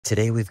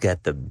Today we've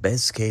got the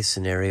best case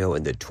scenario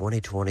in the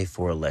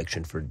 2024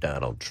 election for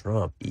Donald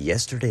Trump.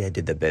 Yesterday I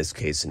did the best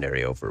case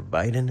scenario for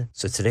Biden,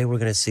 so today we're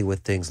going to see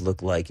what things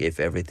look like if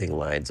everything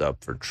lines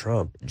up for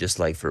Trump. Just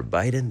like for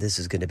Biden, this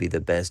is going to be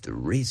the best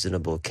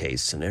reasonable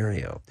case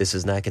scenario. This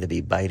is not going to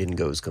be Biden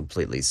goes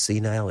completely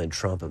senile and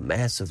Trump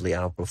massively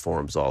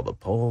outperforms all the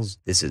polls.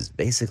 This is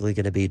basically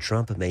going to be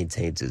Trump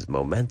maintains his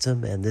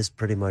momentum, and this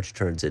pretty much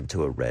turns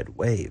into a red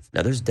wave.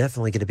 Now there's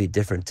definitely going to be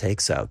different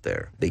takes out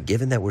there, but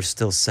given that we're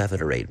still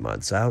 7 or 8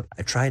 months out,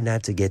 I try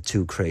not to get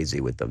too crazy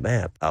with the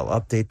map.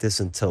 I'll update this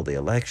until the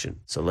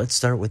election. So let's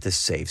start with the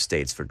safe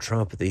states for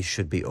Trump. These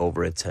should be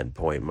over a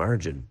 10-point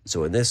margin.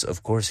 So in this,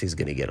 of course, he's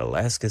going to get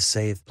Alaska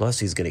safe, plus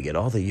he's going to get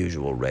all the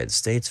usual red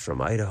states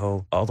from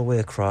Idaho all the way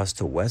across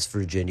to West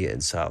Virginia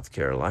and South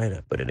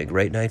Carolina. But in a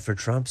great night for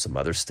Trump, some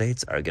other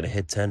states are going to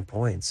hit 10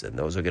 points, and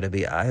those are going to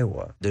be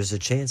Iowa. There's a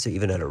chance that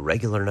even at a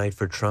regular night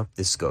for Trump,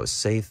 this goes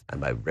safe. On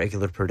my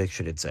regular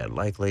prediction, it's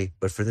unlikely,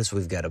 but for this,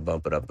 we've got to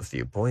bump it up a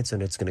few points,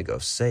 and it's going to go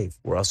safe.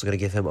 We're also going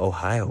to give him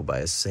Ohio by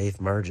a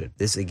safe margin.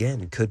 This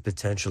again could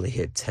potentially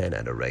hit 10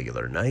 at a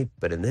regular night,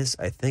 but in this,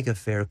 I think a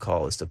fair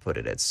call is to put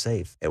it at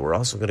safe. And we're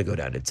also going to go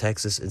down to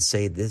Texas and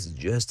say this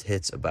just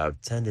hits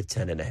about 10 to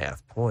 10.5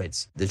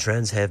 points. The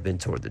trends have been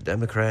toward the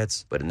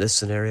Democrats, but in this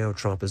scenario,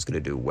 Trump is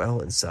going to do well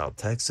in South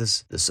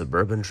Texas. The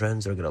suburban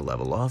trends are going to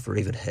level off or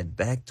even head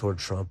back toward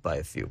Trump by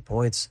a few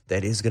points.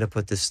 That is going to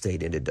put the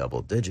state into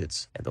double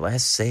digits. And the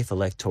last safe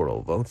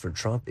electoral vote for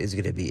Trump is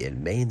going to be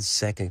in Maine's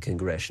 2nd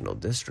congressional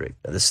district.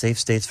 Now, the safe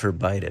states for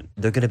Biden,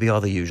 they're going to be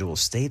all the usual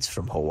states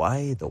from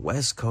Hawaii, the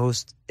West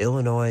Coast,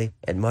 Illinois,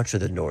 and much of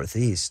the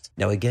Northeast.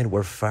 Now again,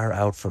 we're far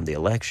out from the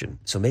election,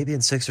 so maybe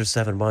in 6 or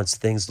 7 months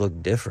things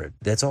look different.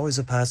 That's always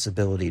a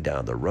possibility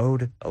down the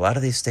road. A lot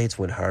of these states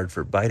went hard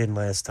for Biden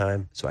last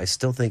time, so I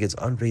still think it's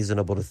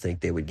unreasonable to think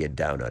they would get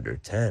down under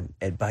 10.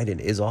 And Biden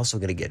is also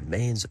going to get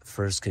Maine's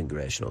 1st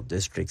congressional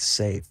district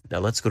safe. Now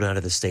let's go down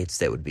to the states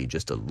that would be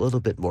just a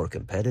little bit more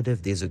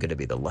competitive. These are going to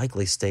be the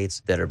likely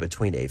states that are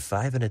between a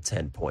 5 and a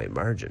 10-point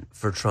margin.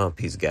 For Trump,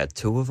 he's got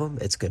 2 of them.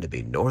 It's going to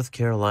be North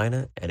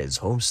Carolina and his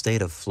home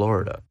state of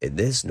Florida. In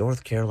this,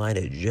 North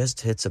Carolina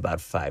just hits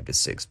about 5 to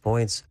 6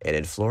 points. And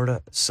in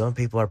Florida, some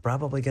people are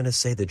probably going to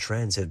say the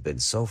trends have been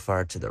so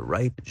far to the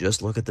right.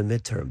 Just look at the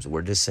midterms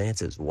where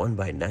DeSantis won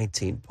by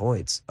 19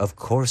 points. Of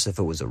course, if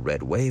it was a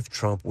red wave,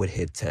 Trump would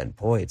hit 10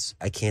 points.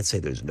 I can't say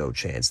there's no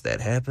chance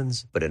that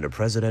happens, but in a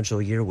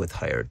presidential year with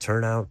higher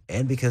turnout,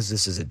 and because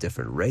this is a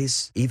different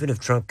race, even if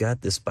Trump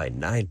got this by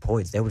 9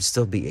 points, that would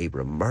still be a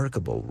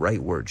remarkable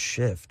rightward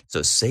shift.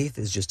 So safe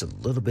is just a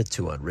little bit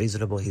too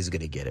unreasonable. He's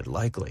going to get it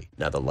likely.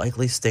 Now the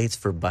likely states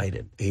for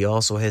Biden, he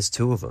also has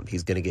 2 of them.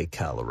 He's going to get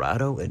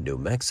Colorado and New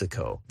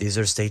Mexico. These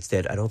are states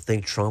that I don't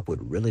think Trump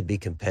would really be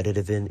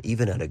competitive in,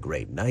 even on a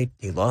great night.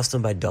 He lost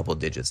them by double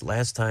digits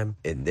last time.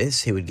 In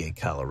this, he would get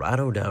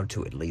Colorado down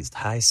to at least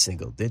high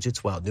single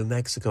digits, while New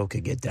Mexico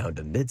could get down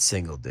to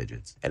mid-single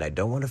digits. And I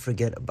don't want to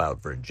forget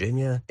about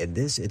Virginia. In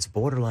this, it's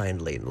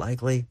borderline lean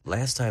likely.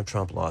 Last time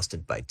Trump lost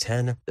it by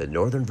 10. The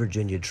Northern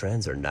Virginia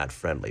trends are not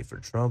friendly for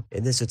Trump.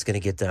 In this, it's going to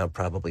get down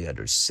probably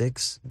under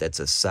 6. That's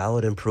a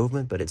solid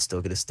improvement, but it's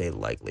still going to stay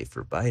likely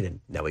for Biden.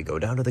 Now we go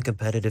down to the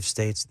competitive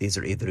states. These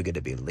are either going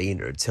to be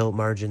lean or tilt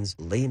margins.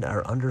 Lean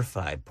are under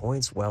 5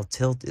 points, while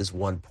tilt is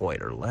 1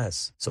 point or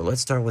less. So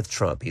let's start with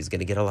Trump. He's going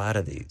to get a lot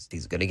of these.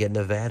 He's going to get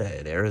Nevada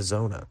and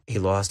Arizona. He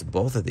lost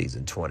both of these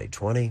in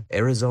 2020.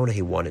 Arizona,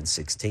 he won in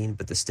 16,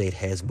 but the state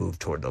has moved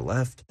toward the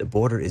left. The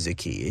border is a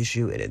key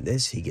issue, and in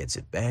this, he gets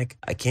it back.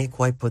 I can't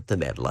quite put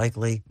them at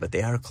likely, but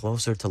they are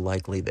closer to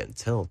likely than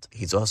tilt.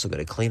 He's also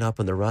going to clean up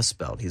in the Rust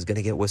Belt. He's going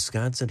to get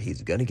Wisconsin,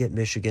 he's going to get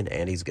Michigan,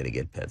 and he's going to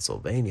get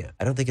Pennsylvania.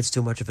 I don't think it's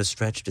too much of a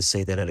stretch to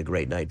say that on a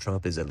great night,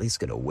 Trump is at least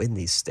going to win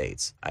these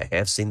states. I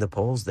have seen the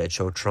polls that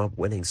show Trump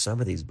winning some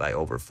of these by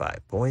over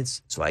 5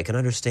 points, so I can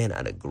understand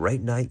on a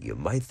great night, you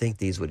might think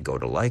these would go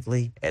to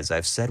likely. As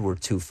I've said, we're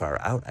too far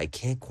out. I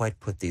can't quite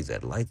put these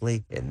at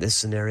likely. In this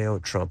scenario,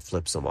 Trump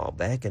flips them all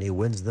back, and he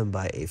wins them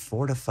by a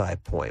 4 to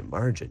 5 point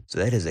margin. So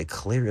that is a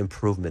clear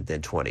improvement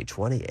than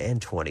 2020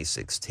 and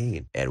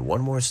 2016. And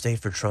one more state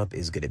for Trump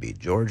is going to be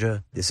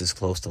Georgia. This is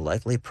close to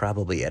likely,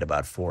 probably at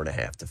about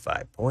 4.5 to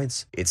 5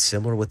 points. It's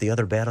similar with the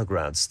other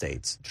battleground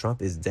states.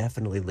 Trump is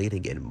definitely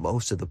leading in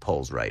most of the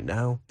polls right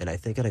now, and I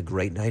think on a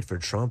great night for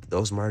Trump,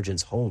 those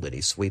margins hold and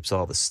he sweeps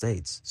all the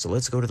states. So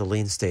let's go to the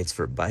lean states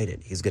for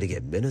Biden. He's going to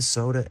get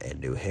Minnesota and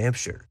New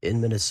Hampshire.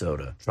 In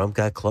Minnesota, Trump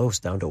got close,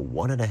 down to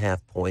 1.5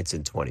 points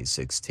in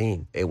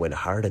 2016. It went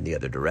hard in the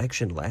other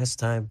direction last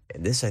time,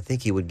 and this I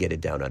think he would get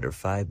it down under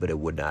 5, but it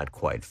would not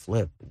quite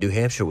flip. New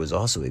Hampshire was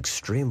also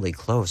extremely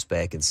close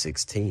back in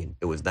 16.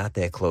 It was not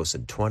that close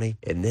in 20.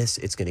 In this,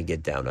 it's it's going to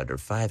get down under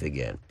 5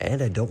 again.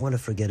 And I don't want to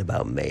forget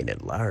about Maine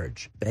at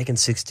large. Back in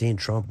 16,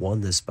 Trump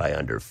won this by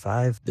under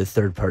 5. The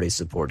third-party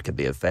support could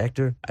be a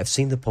factor. I've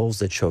seen the polls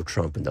that show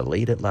Trump in the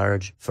lead at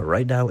large. For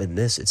right now, in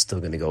this, it's still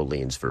going to go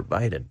leans for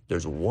Biden.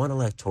 There's one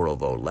electoral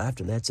vote left,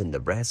 and that's in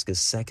Nebraska's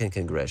 2nd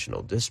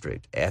congressional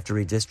district. After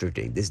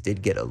redistricting, this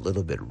did get a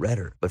little bit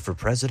redder. But for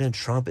President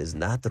Trump is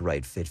not the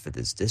right fit for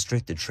this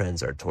district. The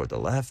trends are toward the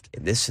left.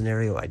 In this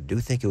scenario, I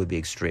do think it would be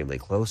extremely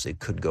close. It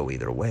could go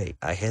either way.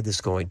 I had this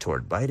going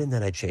toward Biden,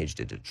 then I changed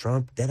it to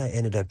Trump, then I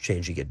ended up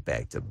changing it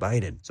back to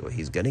Biden. So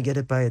he's going to get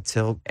it by a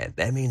tilt, and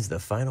that means the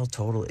final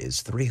total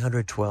is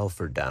 312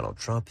 for Donald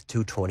Trump,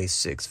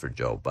 226 for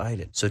Joe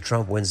Biden. So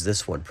Trump wins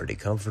this one pretty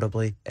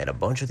comfortably, and a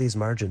bunch of these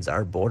margins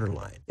are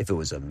borderline. If it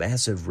was a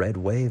massive red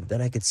wave,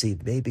 then I could see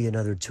maybe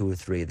another 2 or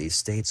 3 of these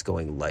states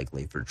going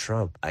likely for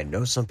Trump. I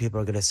know some people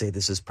are going to say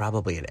this is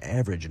probably an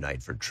average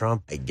night for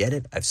Trump. I get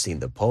it. I've seen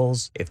the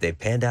polls. If they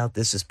panned out,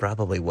 this is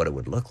probably what it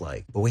would look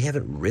like. But we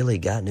haven't really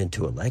gotten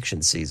into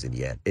election season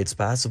yet. It's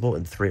possible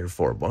in 3 or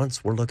 4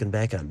 months we're looking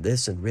back on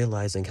this and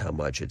realizing how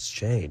much it's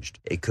changed.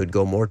 It could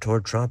go more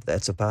toward Trump.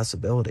 That's a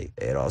possibility.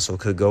 It also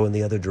could go in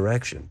the other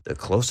direction. The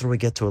closer we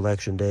get to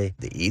election day,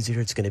 the easier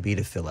it's going to be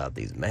to fill out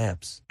these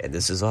maps. And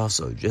this is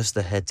also just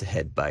the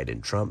head-to-head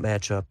Biden-Trump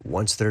matchup.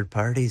 Once third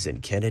parties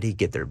and Kennedy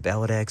get their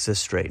ballot access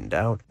straightened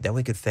out, then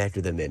we could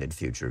factor them in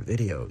future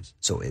videos.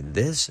 So in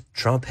this,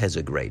 Trump has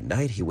a great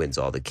night. He wins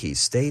all the key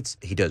states.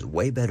 He does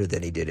way better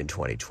than he did in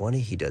 2020.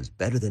 He does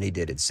better than he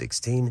did in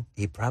 16.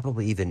 He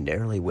probably even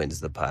narrowly wins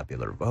the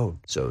popular vote.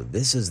 So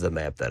this is the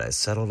map that I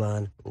settled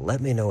on.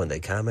 Let me know in the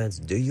comments,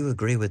 do you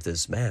agree with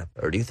this map?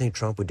 Or do you think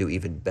Trump would do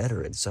even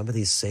better and some of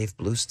these safe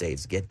blue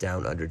states get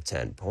down under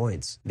 10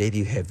 points? Maybe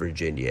you have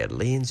Virginia at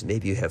leans.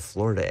 Maybe you have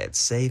Florida at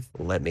safe.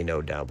 Let me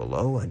know down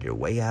below. On your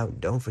way out,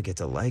 don't forget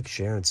to like,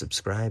 share, and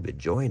subscribe and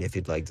join if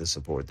you'd like to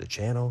support the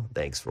channel.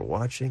 Thanks for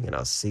watching, and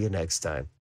I'll see you next time.